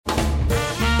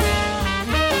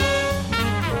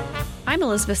I'm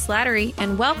Elizabeth Slattery,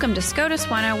 and welcome to SCOTUS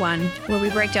 101, where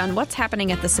we break down what's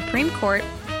happening at the Supreme Court,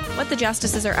 what the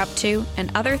justices are up to,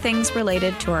 and other things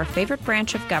related to our favorite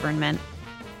branch of government.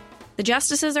 The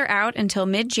justices are out until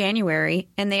mid-January,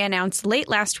 and they announced late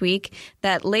last week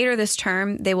that later this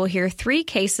term they will hear 3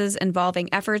 cases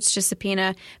involving efforts to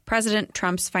subpoena President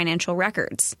Trump's financial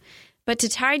records. But to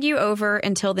tide you over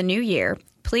until the new year,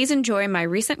 please enjoy my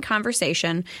recent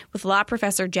conversation with law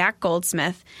professor Jack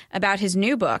Goldsmith about his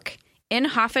new book, In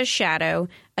Hoffa's Shadow,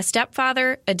 A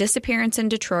Stepfather, A Disappearance in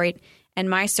Detroit, and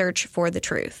My Search for the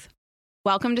Truth.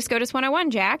 Welcome to SCOTUS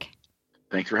 101, Jack.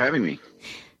 Thanks for having me.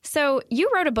 So you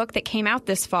wrote a book that came out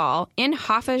this fall, In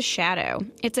Hoffa's Shadow.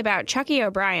 It's about Chucky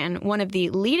O'Brien, one of the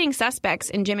leading suspects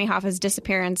in Jimmy Hoffa's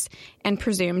disappearance and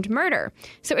presumed murder.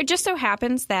 So it just so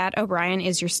happens that O'Brien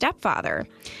is your stepfather.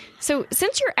 So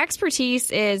since your expertise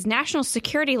is national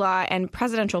security law and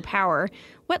presidential power,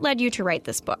 what led you to write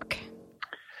this book?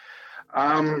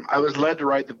 I was led to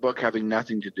write the book it had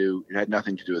nothing to do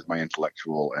with my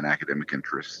intellectual and academic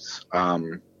interests.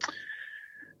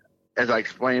 As I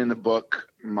explain in the book,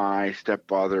 my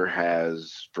stepfather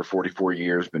has, for 44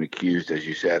 years, been accused, as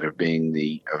you said, of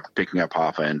picking up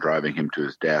Hoffa and driving him to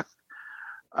his death.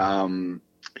 I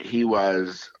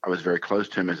was very close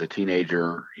to him as a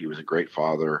teenager. He was a great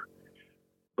father,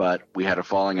 but we had a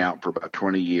falling out for about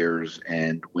 20 years.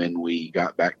 And when we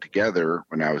got back together,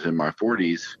 when I was in my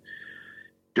 40s,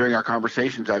 during our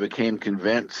conversations, I became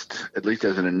convinced, at least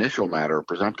as an initial matter, a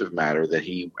presumptive matter, that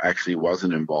he actually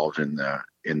wasn't involved in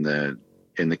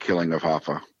the killing of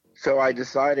Hoffa. So I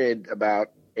decided about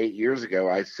 8 years ago,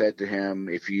 I said to him,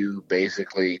 if you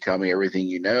basically tell me everything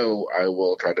you know, I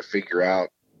will try to figure out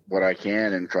what I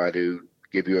can and try to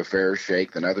give you a fairer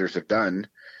shake than others have done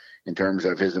in terms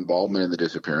of his involvement in the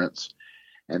disappearance.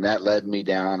 And that led me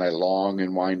down a long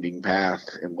and winding path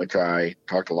in which I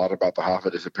talked a lot about the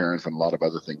Hoffa disappearance and a lot of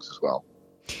other things as well.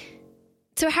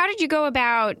 So how did you go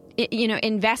about,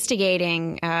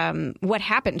 investigating what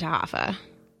happened to Hoffa?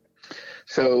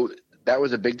 So that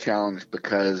was a big challenge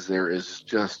because there is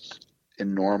just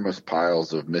enormous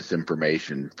piles of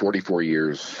misinformation, 44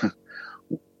 years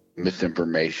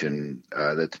misinformation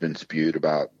that's been spewed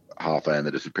about Hoffa and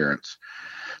the disappearance.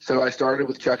 So I started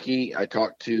with Chucky. I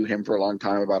talked to him for a long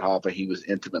time about Hoffa. He was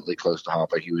intimately close to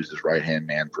Hoffa. He was his right-hand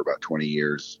man for about 20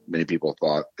 years. Many people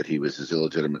thought that he was his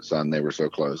illegitimate son. They were so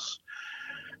close.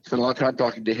 Spent a lot of time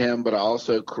talking to him, but I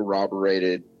also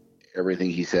corroborated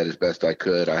everything he said as best I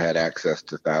could. I had access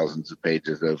to thousands of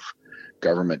pages of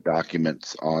government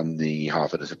documents on the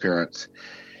Hoffa disappearance.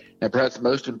 And perhaps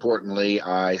most importantly,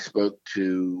 I spoke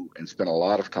to and spent a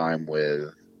lot of time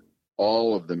with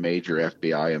all of the major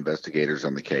FBI investigators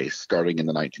on the case, starting in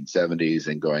the 1970s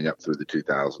and going up through the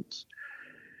 2000s,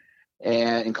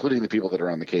 and including the people that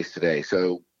are on the case today.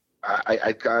 So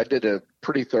I did a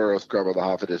pretty thorough scrub of the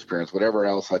Hoffa disappearance. Whatever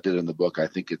else I did in the book, I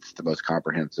think it's the most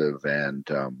comprehensive and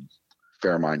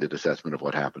fair-minded assessment of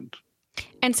what happened.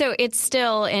 And so it's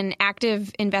still an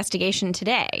active investigation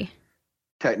today?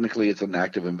 Technically, it's an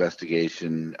active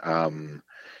investigation.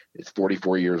 It's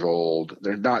 44 years old.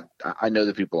 I know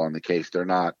the people on the case, they're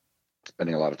not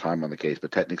spending a lot of time on the case,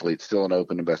 but technically it's still an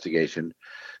open investigation.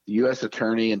 The U.S.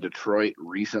 attorney in Detroit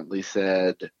recently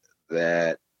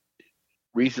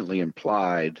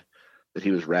implied that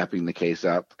he was wrapping the case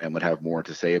up and would have more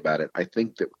to say about it. I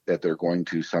think that they're going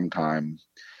to sometime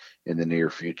in the near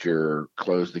future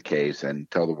close the case and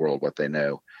tell the world what they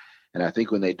know. And I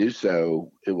think when they do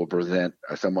so, it will present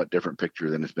a somewhat different picture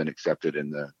than has been accepted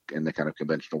in the kind of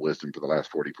conventional wisdom for the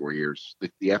last 44 years. The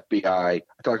FBI, I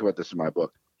talk about this in my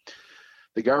book,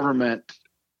 the government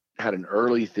had an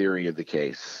early theory of the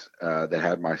case that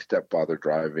had my stepfather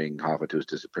driving Hoffa to his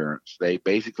disappearance. They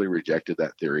basically rejected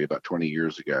that theory about 20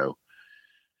 years ago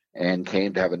and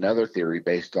came to have another theory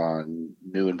based on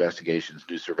new investigations,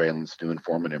 new surveillance, new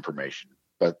informant information.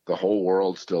 But the whole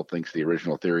world still thinks the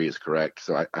original theory is correct.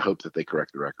 So I hope that they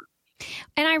correct the record.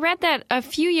 And I read that a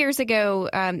few years ago,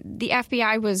 the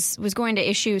FBI was going to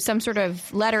issue some sort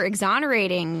of letter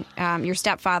exonerating your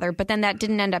stepfather, but then that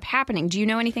didn't end up happening. Do you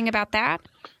know anything about that?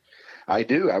 I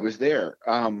do. I was there.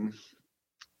 In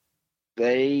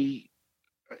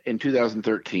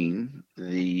 2013,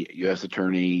 the U.S.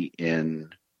 attorney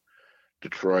in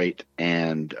Detroit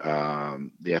and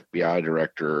the FBI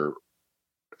director,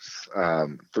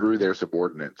 through their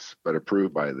subordinates, but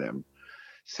approved by them,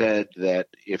 said that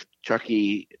if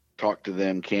Chucky talked to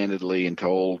them candidly and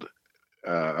told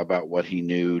about what he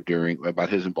knew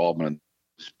about his involvement in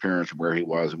his disappearance and where he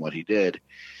was and what he did,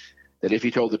 that if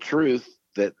he told the truth,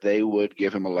 that they would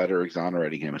give him a letter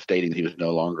exonerating him, stating that he was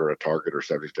no longer a target or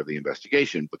subject of the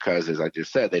investigation because, as I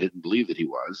just said, they didn't believe that he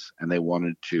was, and they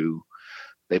wanted to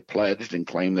They pledged and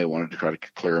claimed they wanted to try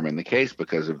to clear him in the case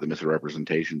because of the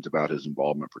misrepresentations about his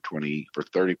involvement for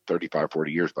 35,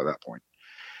 40 years by that point.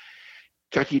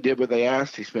 Chucky did what they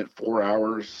asked. He spent 4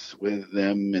 hours with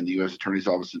them in the U.S. Attorney's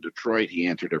Office in Detroit. He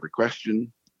answered every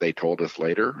question. They told us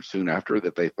later, soon after,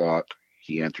 that they thought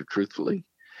he answered truthfully.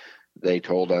 They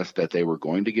told us that they were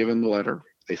going to give him the letter.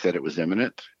 They said it was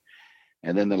imminent.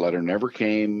 And then the letter never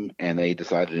came, and they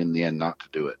decided in the end not to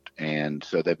do it. And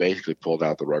so they basically pulled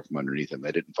out the rug from underneath them.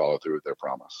 They didn't follow through with their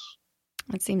promise.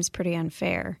 That seems pretty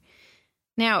unfair.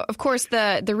 Now, of course,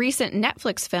 the recent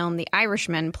Netflix film, The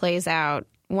Irishman, plays out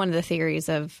one of the theories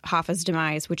of Hoffa's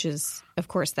demise, which is, of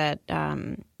course, that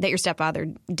your stepfather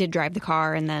did drive the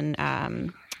car, and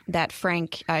then that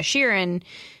Frank Sheeran,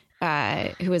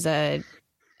 who was a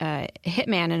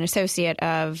hitman, an associate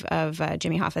of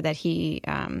Jimmy Hoffa, that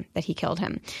he killed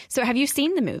him. So, have you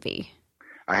seen the movie?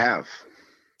 I have.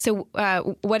 So,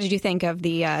 what did you think of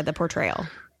the portrayal?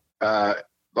 The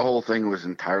whole thing was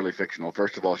entirely fictional.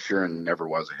 First of all, Sheeran never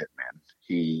was a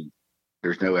hitman.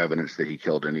 There's no evidence that he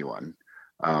killed anyone.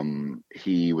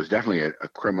 He was definitely a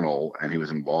criminal, and he was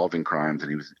involved in crimes,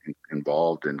 and he was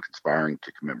involved in conspiring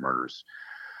to commit murders.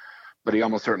 But he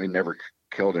almost certainly never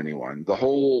killed anyone. The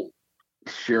whole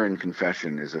Sheeran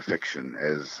confession is a fiction,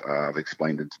 as I've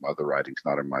explained in some other writings,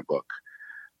 not in my book.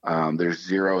 There's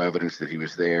zero evidence that he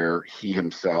was there. He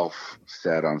himself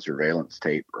said on surveillance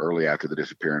tape early after the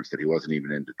disappearance that he wasn't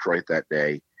even in Detroit that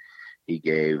day. He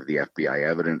gave the FBI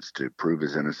evidence to prove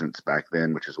his innocence back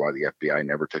then, which is why the FBI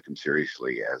never took him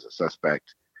seriously as a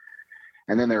suspect.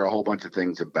 And then there are a whole bunch of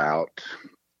things about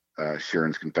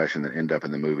Sheeran's confession that end up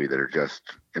in the movie that are just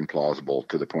implausible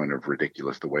to the point of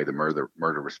ridiculous, the way the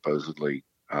murder was supposedly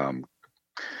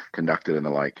conducted and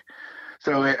the like.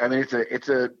 So, I mean,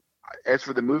 as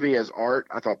for the movie as art,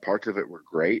 I thought parts of it were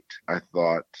great. I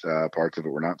thought parts of it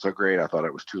were not so great. I thought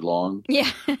it was too long.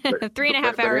 Yeah,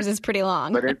 3.5 hours is pretty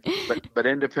long. but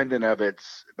independent of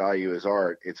its value as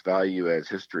art, its value as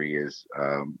history is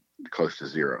close to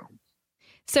zero.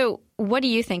 So what do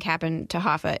you think happened to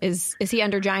Hoffa? Is he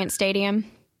under Giant Stadium?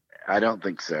 I don't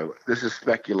think so. This is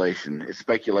speculation. It's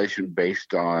speculation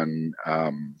based on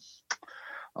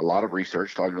a lot of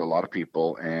research, talking to a lot of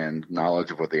people, and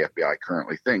knowledge of what the FBI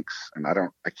currently thinks. And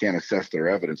I can't assess their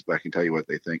evidence, but I can tell you what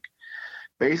they think.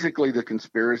 Basically, the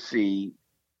conspiracy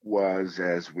was,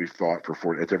 as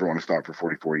everyone has thought for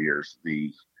 44 years,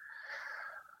 the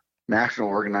National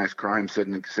Organized Crime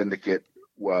Syndicate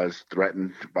was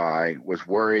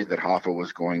worried that Hoffa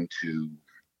was going to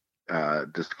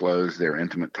disclose their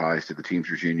intimate ties to the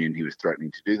Teamsters Union. He was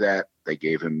threatening to do that. They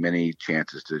gave him many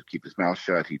chances to keep his mouth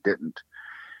shut. He didn't.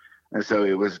 And so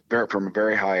it was from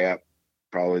very high up,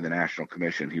 probably the National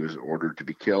Commission, he was ordered to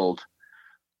be killed.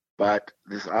 But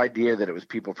this idea that it was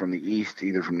people from the East,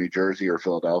 either from New Jersey or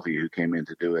Philadelphia, who came in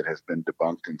to do it has been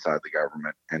debunked inside the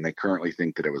government. And they currently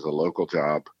think that it was a local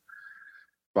job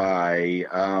by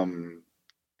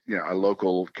a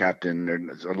local captain,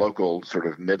 a local sort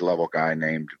of mid-level guy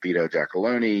named Vito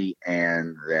Giacalone,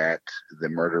 and that the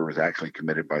murder was actually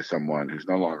committed by someone who's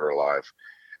no longer alive,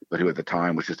 but who at the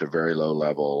time was just a very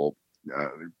low-level,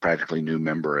 practically new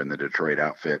member in the Detroit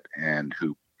outfit, and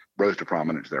who rose to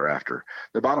prominence thereafter.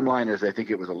 The bottom line is they think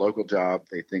it was a local job.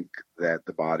 They think that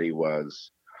the body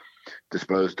was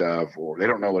disposed of, or they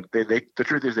don't know what the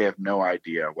truth is. They have no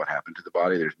idea what happened to the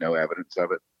body. There's no evidence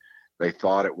of it. They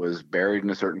thought it was buried in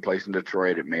a certain place in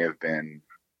Detroit. It may have been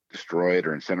destroyed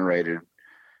or incinerated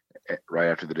right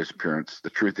after the disappearance. The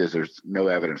truth is there's no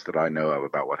evidence that I know of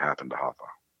about what happened to Hoffa.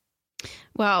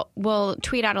 Well, we'll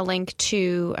tweet out a link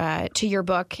to your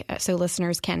book so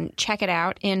listeners can check it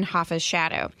out, In Hoffa's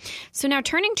Shadow. So now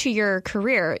turning to your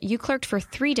career, you clerked for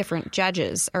 3 different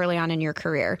judges early on in your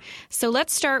career. So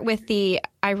let's start with the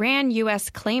Iran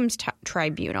U.S. Claims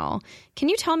Tribunal. Can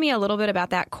you tell me a little bit about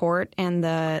that court and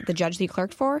the judge that you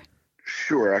clerked for?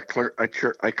 Sure.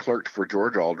 I clerked for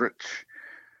George Aldrich,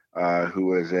 who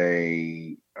was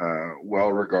a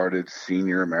well-regarded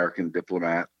senior American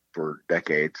diplomat for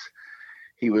decades.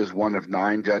 He was one of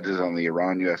 9 judges on the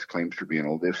Iran U.S. Claims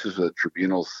Tribunal. This is a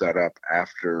tribunal set up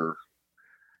after,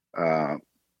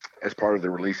 as part of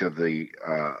the release of the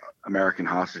American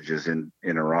hostages in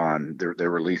Iran.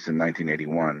 They're released in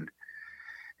 1981.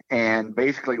 And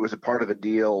basically it was a part of a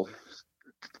deal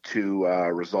to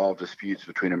resolve disputes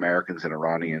between Americans and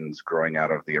Iranians growing out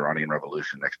of the Iranian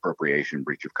Revolution, expropriation,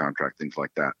 breach of contract, things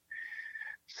like that.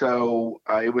 So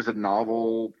it was a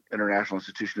novel international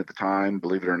institution at the time.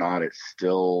 Believe it or not, it's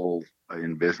still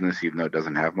in business, even though it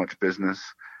doesn't have much business.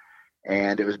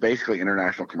 And it was basically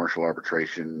international commercial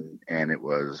arbitration, and it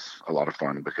was a lot of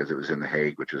fun because it was in The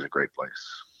Hague, which is a great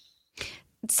place.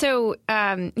 So,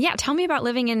 tell me about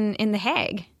living in The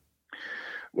Hague.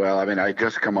 Well, I mean, I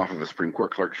just come off of a Supreme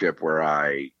Court clerkship where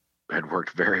I had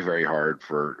worked very, very hard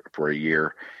for a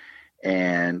year,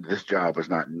 and this job was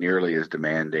not nearly as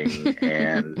demanding.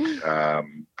 And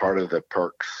part of the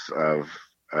perks of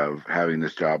having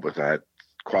this job was I had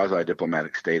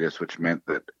quasi-diplomatic status, which meant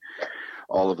that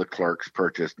all of the clerks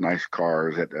purchased nice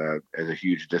cars at a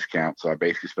huge discount. So I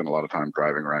basically spent a lot of time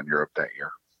driving around Europe that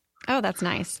year. Oh, that's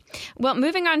nice. Well,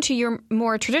 moving on to your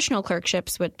more traditional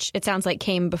clerkships, which it sounds like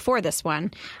came before this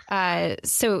one.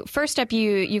 So first up,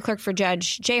 you clerked for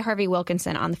Judge J. Harvie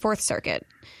Wilkinson on the Fourth Circuit.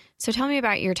 So tell me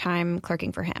about your time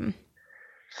clerking for him.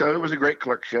 So it was a great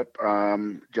clerkship.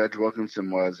 Judge Wilkinson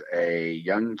was a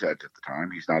young judge at the time.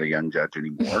 He's not a young judge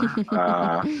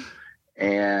anymore.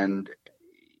 And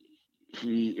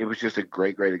it was just a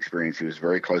great, great experience. He was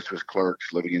very close to his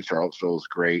clerks. Living in Charlottesville was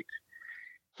great.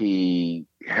 He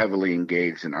heavily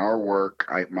engaged in our work.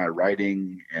 My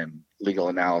writing and legal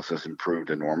analysis improved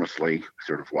enormously,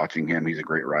 sort of watching him. He's a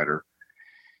great writer.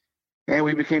 And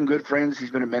we became good friends.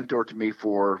 He's been a mentor to me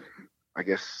for, I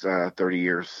guess, 30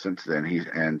 years since then.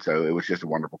 And so it was just a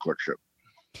wonderful clerkship.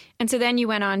 And so then you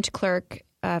went on to clerk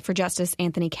for Justice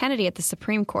Anthony Kennedy at the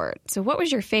Supreme Court. So what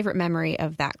was your favorite memory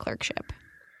of that clerkship?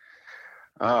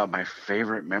 My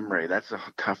favorite memory. That's a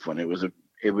tough one. It was a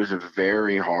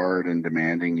very hard and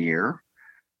demanding year.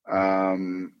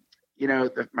 My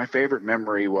favorite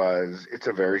memory was it's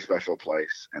a very special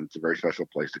place, and it's a very special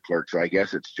place to clerk. So I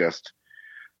guess it's just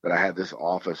that I had this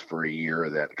office for a year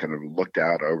that kind of looked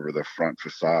out over the front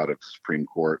facade of the Supreme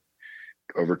Court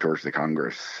over towards the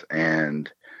Congress.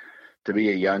 And to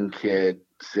be a young kid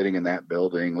sitting in that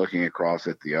building, looking across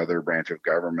at the other branch of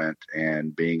government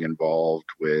and being involved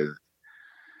with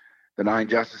the 9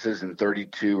 justices and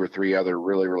 32 or 3 other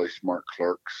really, really smart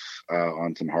clerks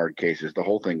on some hard cases. The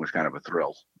whole thing was kind of a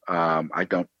thrill. I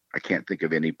can't think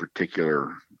of any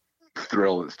particular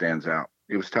thrill that stands out.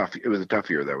 It was tough. It was a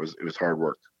tough year. It was hard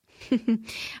work.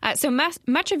 So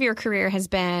much of your career has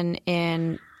been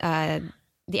in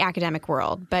the academic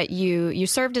world, but you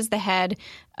served as the head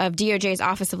of DOJ's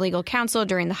Office of Legal Counsel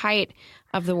during the height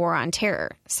of the War on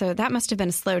Terror. So that must have been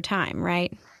a slow time,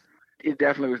 right? It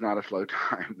definitely was not a slow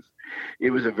time. It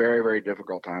was a very, very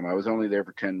difficult time. I was only there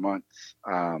for 10 months.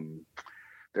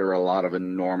 There were a lot of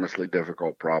enormously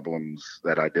difficult problems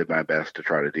that I did my best to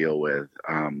try to deal with.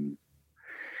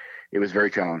 It was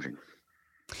very challenging.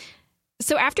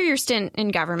 So after your stint in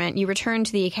government, you returned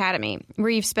to the academy,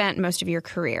 where you've spent most of your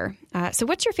career. So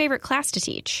what's your favorite class to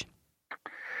teach?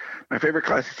 My favorite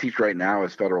class to teach right now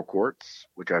is federal courts,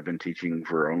 which I've been teaching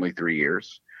for only 3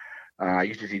 years. I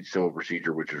used to teach civil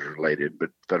procedure, which is related,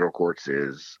 but federal courts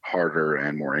is harder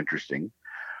and more interesting.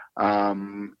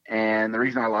 And the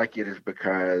reason I like it is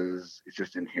because it's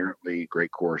just inherently a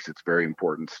great course. It's very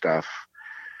important stuff.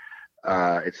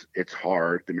 It's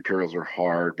hard. The materials are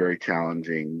hard, very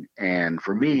challenging. And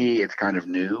for me, it's kind of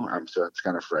new. So it's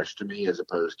kind of fresh to me as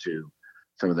opposed to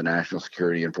some of the national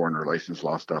security and foreign relations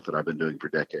law stuff that I've been doing for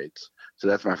decades. So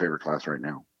that's my favorite class right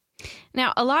now.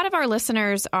 Now, a lot of our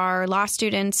listeners are law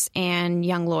students and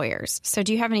young lawyers. So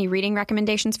do you have any reading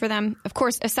recommendations for them? Of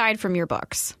course, aside from your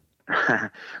books.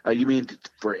 You mean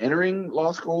for entering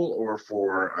law school or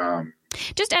for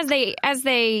just as they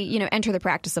enter the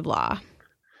practice of law?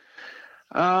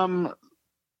 I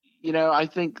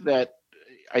think that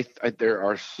there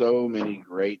are so many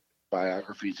great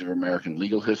biographies of American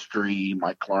legal history,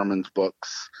 Mike Klarman's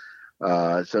books,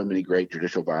 so many great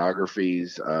judicial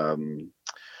biographies.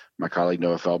 My colleague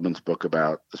Noah Feldman's book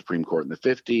about the Supreme Court in the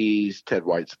 50s, Ted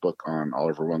White's book on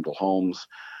Oliver Wendell Holmes.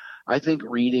 I think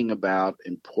reading about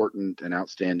important and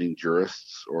outstanding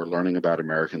jurists or learning about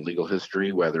American legal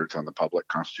history, whether it's on the public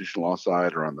constitutional law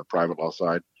side or on the private law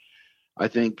side, I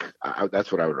think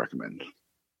that's what I would recommend.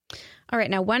 All right.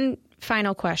 Now, one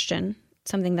final question,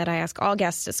 something that I ask all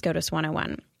guests at SCOTUS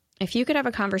 101. If you could have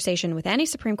a conversation with any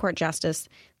Supreme Court justice,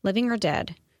 living or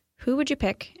dead, who would you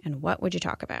pick and what would you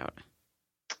talk about?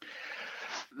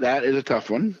 That is a tough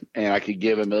one, and I could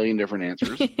give a million different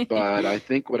answers. But I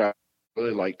think what I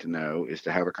really like to know is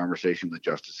to have a conversation with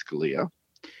Justice Scalia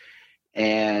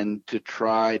and to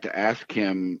try to ask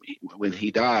him when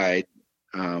he died.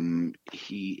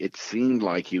 It seemed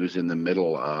like he was in the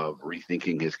middle of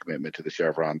rethinking his commitment to the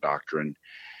Chevron doctrine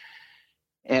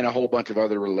and a whole bunch of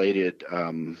other related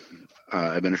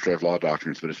administrative law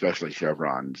doctrines, but especially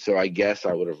Chevron. So I guess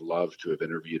I would have loved to have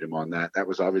interviewed him on that. That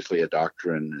was obviously a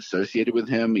doctrine associated with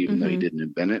him, even though he didn't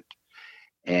invent it.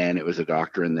 And it was a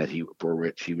doctrine that for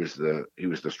which he was the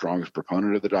strongest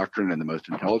proponent of the doctrine and the most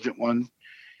intelligent one.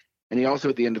 And he also,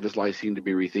 at the end of his life, seemed to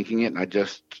be rethinking it. And I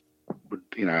just,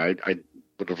 I'd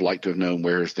would have liked to have known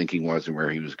where his thinking was and where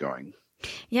he was going.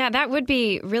 Yeah, that would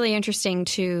be really interesting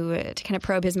to kind of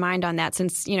probe his mind on that,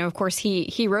 since, of course,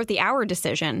 he wrote the Auer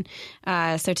decision.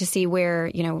 So to see where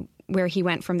he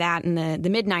went from that in the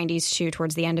mid-'90s to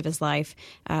towards the end of his life,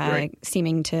 Right.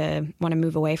 seeming to want to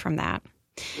move away from that.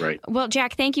 Right. Well,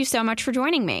 Jack, thank you so much for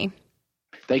joining me.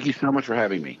 Thank you so much for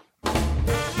having me.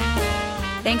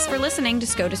 Thanks for listening to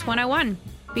SCOTUS 101.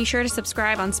 Be sure to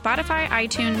subscribe on Spotify,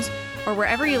 iTunes, or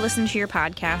wherever you listen to your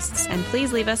podcasts, and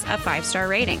please leave us a 5-star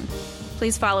rating.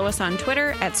 Please follow us on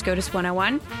Twitter at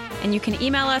SCOTUS101, and you can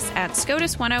email us at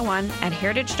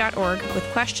scotus101@heritage.org with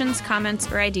questions,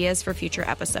 comments, or ideas for future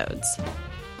episodes.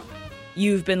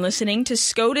 You've been listening to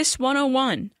SCOTUS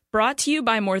 101, brought to you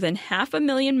by more than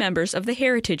 500,000 members of the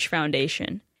Heritage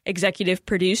Foundation. Executive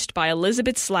produced by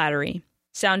Elizabeth Slattery.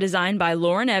 Sound designed by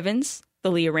Lauren Evans,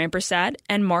 Thalia Rampersad,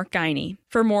 and Mark Guiney.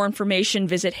 For more information,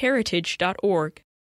 visit heritage.org.